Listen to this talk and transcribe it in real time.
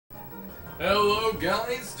Hello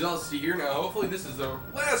guys, Dusty here. Now hopefully this is the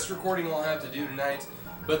last recording I'll have to do tonight,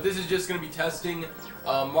 but this is just going to be testing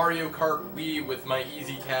Mario Kart Wii with my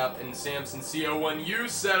EasyCap and Samson C01u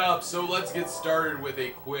setup. So let's get started with a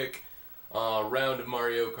quick round of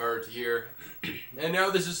Mario Kart here. And now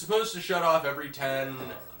this is supposed to shut off every 10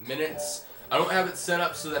 minutes. I don't have it set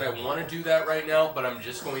up so that I want to do that right now, but I'm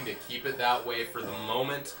just going to keep it that way for the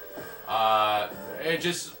moment. It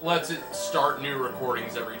just lets it start new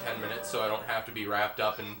recordings every 10 minutes, so I don't have to be wrapped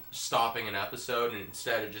up in stopping an episode, and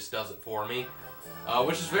instead it just does it for me,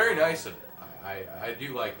 which is very nice of it. I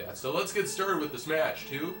do like that. So let's get started with this match,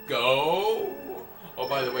 too. Go! Oh,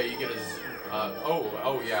 by the way, you get a...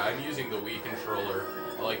 oh yeah, I'm using the Wii controller,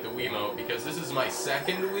 like the Wiimote, because this is my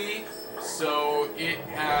second Wii, so it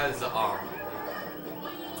has,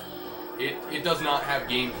 It does not have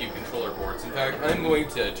GameCube controller ports. In fact, I'm going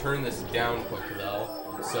to turn this down quick, though.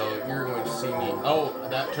 So you're going to see me... Oh,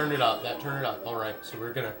 that turned it up. That turned it up. Alright, so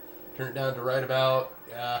we're going to turn it down to right about...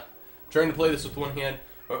 trying to play this with one hand.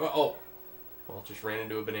 Oh. Well, just ran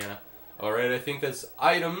into a banana. Alright, I think that's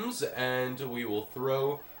items, and we will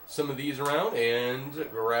throw some of these around and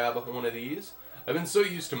grab one of these. I've been so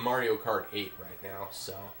used to Mario Kart 8 right now,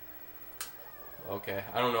 so... Okay,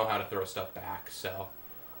 I don't know how to throw stuff back, so...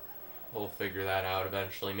 We'll figure that out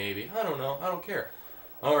eventually, maybe. I don't know. I don't care.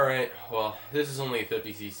 Alright, well, this is only a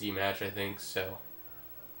 50cc match, I think, so...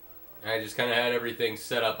 I just kind of had everything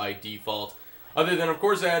set up by default. Other than, of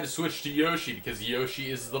course, I had to switch to Yoshi, because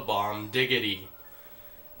Yoshi is the bomb diggity.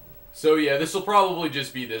 So, yeah, this will probably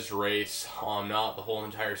just be this race, not the whole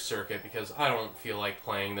entire circuit, because I don't feel like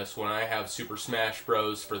playing this when I have Super Smash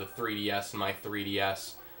Bros. For the 3DS and my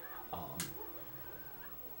 3DS.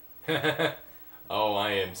 Oh,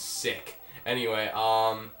 I am sick. Anyway,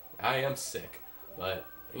 I am sick, but,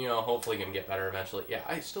 you know, hopefully gonna get better eventually. Yeah,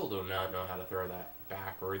 I still do not know how to throw that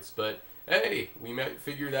backwards, but, hey, we might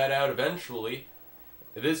figure that out eventually.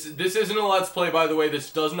 This isn't a Let's Play, by the way.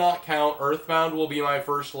 This does not count. Earthbound will be my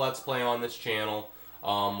first Let's Play on this channel,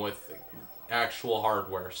 with actual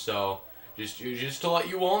hardware, so, just to let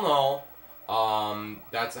you all know,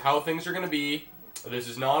 that's how things are gonna be. This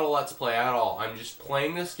is not a Let's Play at all. I'm just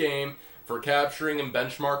playing this game for capturing and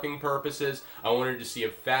benchmarking purposes. I wanted to see a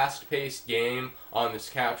fast-paced game on this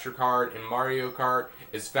capture card, and Mario Kart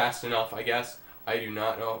is fast enough, I guess. I do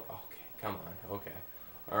not know. Okay, come on. Okay.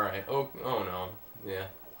 Alright. Oh no. Yeah.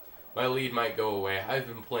 My lead might go away. I've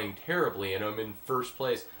been playing terribly, and I'm in first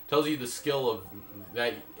place. Tells you the skill of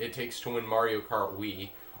that it takes to win Mario Kart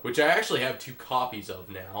Wii, which I actually have 2 copies of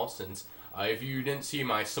now, since... if you didn't see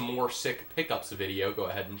my Some More Sick Pickups video, go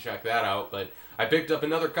ahead and check that out. But I picked up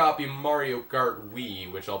another copy of Mario Kart Wii,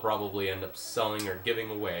 which I'll probably end up selling or giving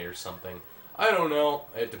away or something. I don't know.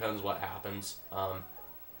 It depends what happens.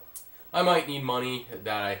 I might need money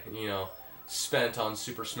that I, spent on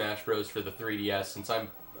Super Smash Bros. For the 3DS, since I'm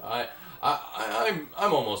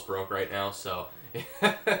almost broke right now. So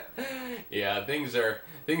yeah, things are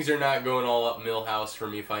not going all up Millhouse for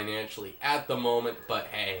me financially at the moment. But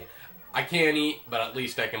hey. I can't eat, but at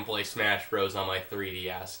least I can play Smash Bros. On my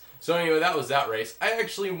 3DS. So anyway, that was that race. I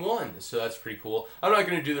actually won, so that's pretty cool. I'm not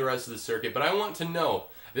going to do the rest of the circuit, but I want to know.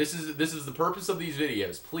 This is the purpose of these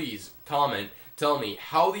videos. Please comment, tell me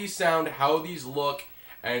how these sound, how these look,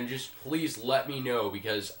 and just please let me know,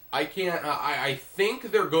 because I can't. I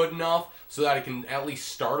think they're good enough so that I can at least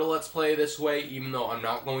start a Let's Play this way, even though I'm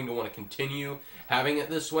not going to want to continue having it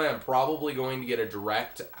this way. I'm probably going to get a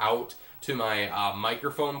direct out to my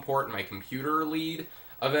microphone port and my computer lead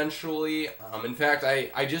eventually. In fact,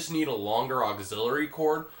 I just need a longer auxiliary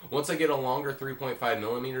cord. Once I get a longer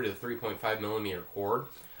 3.5mm to 3.5mm cord,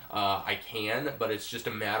 I can, but it's just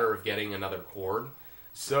a matter of getting another cord.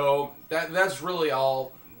 So that's really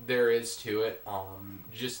all there is to it.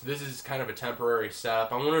 Just this is kind of a temporary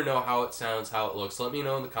setup. I want to know how it sounds, how it looks. Let me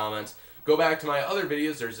know in the comments. Go back to my other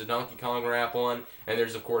videos. There's a Donkey Kong rap one, and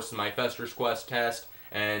there's of course my Fester's Quest test.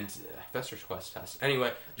 And Fester's Quest test.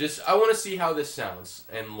 Anyway, I want to see how this sounds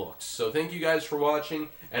and looks. So thank you guys for watching,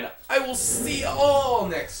 and I will see you all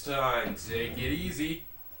next time. Take it easy.